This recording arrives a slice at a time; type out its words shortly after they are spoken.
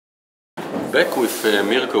Back with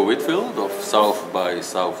Mirko Whitfield of South by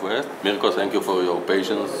Southwest. Mirko, thank you for your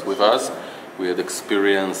patience with us. We had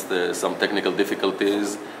experienced some technical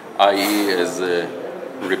difficulties, i.e. as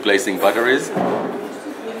replacing batteries.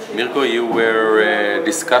 Mirko, you were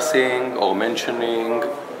discussing or mentioning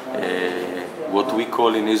what we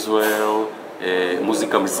call in Israel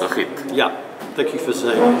muzika mizrachit. Yeah, thank you for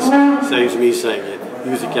saying this. Saves me saying it.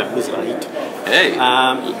 Muzika mizrachit. Hey,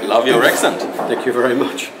 love your accent. Thank you very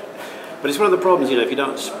much. But it's one of the problems, if you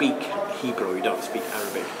don't speak Hebrew, you don't speak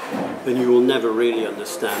Arabic, then you will never really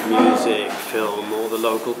understand music, film, or the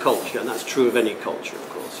local culture. And that's true of any culture, of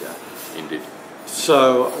course, yeah. Indeed.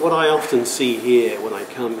 So what I often see here when I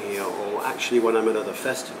come here, or actually when I'm at other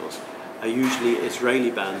festivals, are usually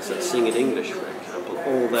Israeli bands that sing in English, for example,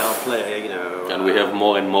 or they'll play, And we have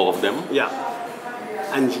more and more of them. Yeah.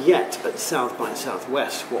 And yet, at South by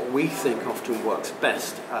Southwest, what we think often works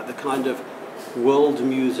best are the kind of world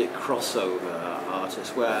music crossover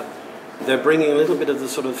artists, where they're bringing a little bit of the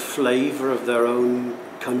sort of flavor of their own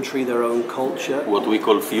country, their own culture. What we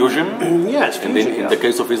call fusion? Yes, fusion. And in the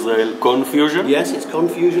case of Israel, confusion? Yes, it's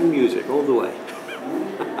confusion music all the way.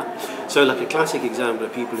 So like a classic example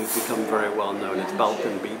of people who've become very well known, it's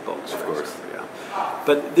Balkan beatbox. Of course. Yeah.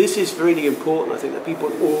 But this is really important. I think that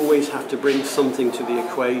people always have to bring something to the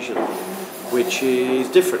equation which is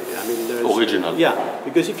different. I mean, original. Yeah,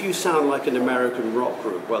 because if you sound like an American rock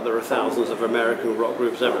group, well, there are thousands of American rock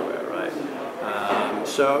groups everywhere, right?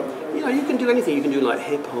 So, you can do anything. You can do like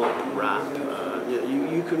hip-hop, rap.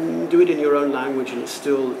 You can do it in your own language and it's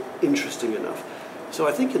still interesting enough. So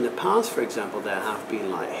I think in the past, for example, there have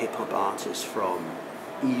been like hip-hop artists from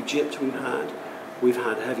Egypt We've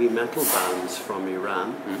had heavy metal bands from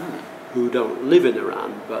Iran. Who don't live in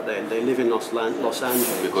Iran, but they live in Los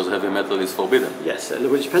Angeles. Because heavy metal is forbidden. Yes,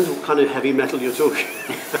 which depends what kind of heavy metal you're talking.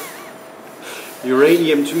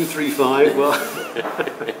 Uranium-235, well...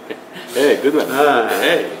 Hey, good one.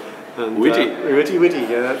 Hey, and, witty.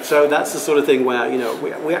 Witty. So that's the sort of thing where,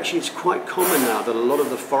 we actually, it's quite common now that a lot of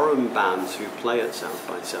the foreign bands who play at South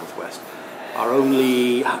by Southwest are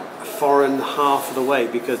only foreign half of the way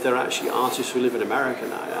because they're actually artists who live in America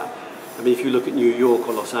now, yeah? I mean, if you look at New York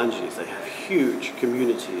or Los Angeles, they have huge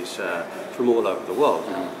communities from all over the world.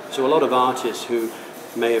 So a lot of artists who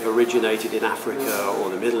may have originated in Africa or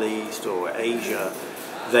the Middle East or Asia,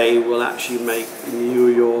 they will actually make New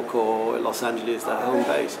York or Los Angeles their home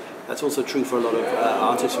base. That's also true for a lot of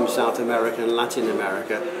artists from South America and Latin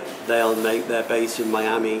America. They'll make their base in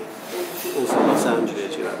Miami, also Los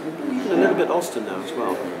Angeles, even a little bit Austin now as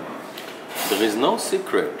well. There is no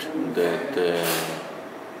secret that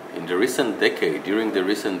during the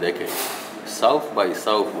recent decade, South by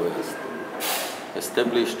Southwest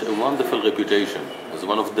established a wonderful reputation as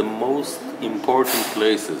one of the most important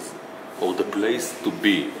places, or the place to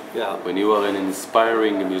be, when you are an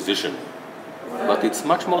inspiring musician. But it's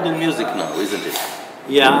much more than music now, isn't it?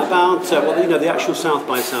 Yeah, the actual South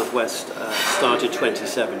by Southwest started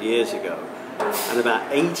 27 years ago. And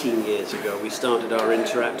about 18 years ago, we started our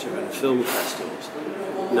interactive and film festivals.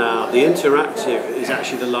 Now, the interactive is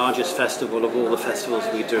actually the largest festival of all the festivals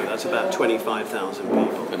we do. That's about 25,000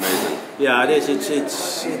 people. Amazing. Yeah, it is.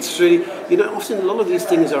 It's really, often a lot of these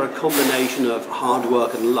things are a combination of hard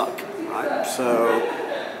work and luck, right? So,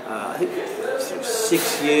 I think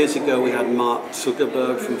 6 years ago we had Mark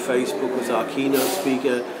Zuckerberg from Facebook as our keynote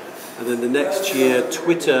speaker, and then the next year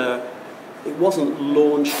Twitter. It wasn't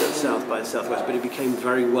launched at South by Southwest, but it became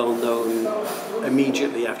very well known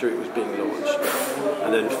immediately after it was being launched.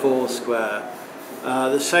 And then Foursquare.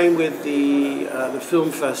 The same with the film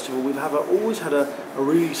festival. We've always had a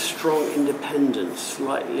really strong independent,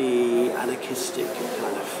 slightly anarchistic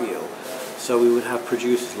kind of feel. So we would have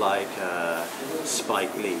producers like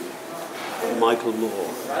Spike Lee, Michael Moore,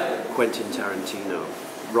 Quentin Tarantino,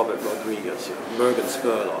 Robert Rodriguez, Morgan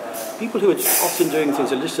Spurlock, people who are often doing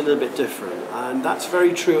things that are just a little bit different, and that's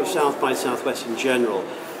very true of South by Southwest in general.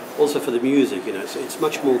 Also for the music, it's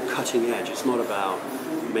much more cutting edge. It's not about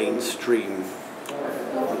mainstream.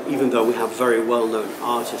 Even though we have very well-known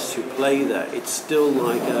artists who play there, it's still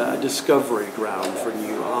like a discovery ground for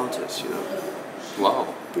new artists. Wow.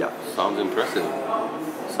 Yeah. Sounds impressive.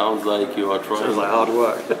 Sounds like you are trying. Sounds like hard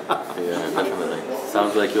work. Yeah, definitely.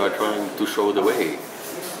 Sounds like you are trying to show the way.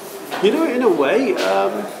 In a way,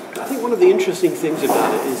 I think one of the interesting things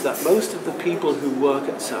about it is that most of the people who work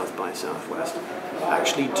at South by Southwest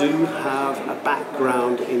actually do have a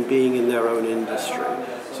background in being in their own industry.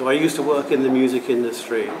 So I used to work in the music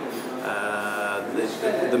industry.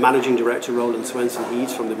 The managing director, Roland Swenson,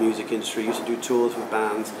 he's from the music industry, used to do tours with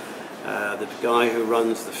bands. The guy who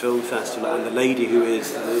runs the film festival and the lady who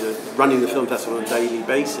is running the film festival on a daily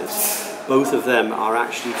basis both of them are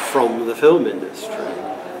actually from the film industry.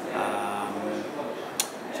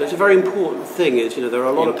 So it's a very important thing. Is there are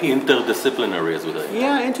a lot of people interdisciplinary as well.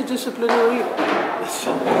 Yeah, interdisciplinary.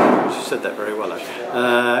 She said that very well.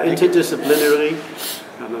 Interdisciplinary.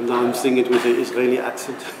 And now I'm singing it with an Israeli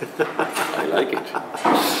accent. I like it.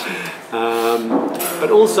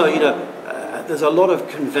 But also, there's a lot of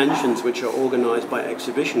conventions which are organized by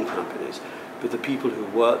exhibition companies, but the people who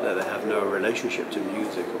work there, they have no relationship to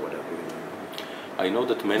music or whatever. I know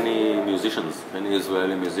that many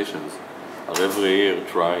Israeli musicians, are every year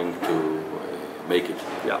trying to make it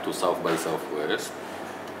to South by Southwest,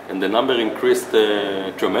 and the number increased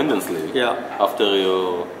tremendously after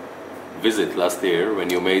your visit last year when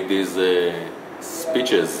you made these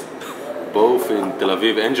speeches both in Tel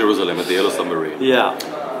Aviv and Jerusalem at the Yellow Submarine. Yeah.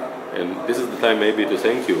 And this is the time maybe to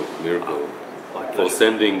thank you, Mirko, for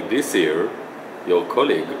sending this year your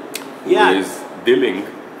colleague who is dealing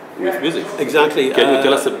with music. Exactly. Can you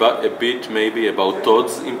tell us a bit maybe about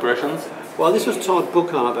Todd's impressions? Well, this was Todd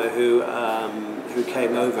Buchhaber who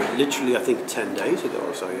came over literally, I think, 10 days ago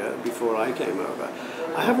or so, before I came over.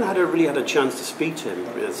 I haven't really had a chance to speak to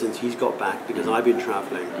him since he's got back because I've been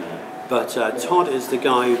traveling. But Todd is the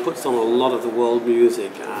guy who puts on a lot of the world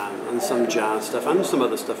music and some jazz stuff and some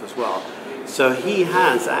other stuff as well. So he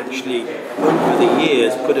has actually, over the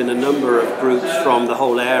years, put in a number of groups from the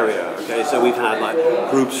whole area. Okay, so we've had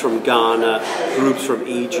groups from Ghana, groups from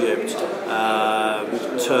Egypt,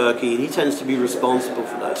 Turkey. He tends to be responsible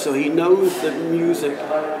for that. So he knows the music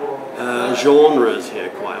genres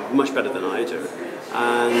here much better than I do.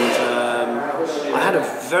 And I had a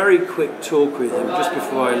very quick talk with him just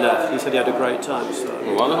before I left. He said he had a great time. So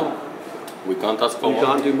wonderful. We can't ask for more. We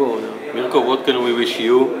can't do more now. Mirko, what can we wish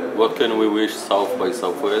you? What can we wish South by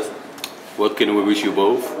Southwest? What can we wish you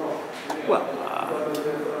both? Well,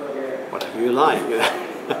 whatever you like.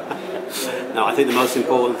 No, I think the most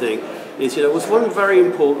important thing is, was one very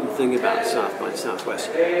important thing about South by Southwest,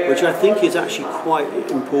 which I think is actually quite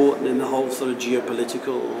important in the whole sort of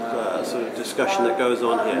geopolitical sort of discussion that goes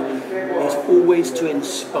on here, is always to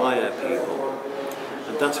inspire people.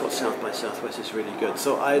 And that's what South by Southwest is really good.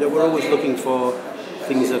 So we're always looking for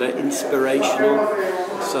things that are inspirational,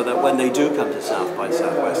 so that when they do come to South by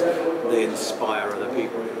Southwest, they inspire other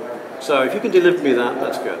people. So if you can deliver me that,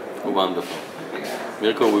 that's good. Wonderful.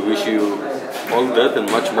 Mirko, we wish you all that and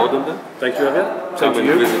much more than that. Thank you, Aviv. Come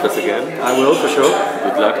and visit us again. I will, for sure.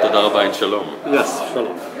 Good luck, toda rabba and shalom. Yes,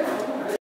 shalom.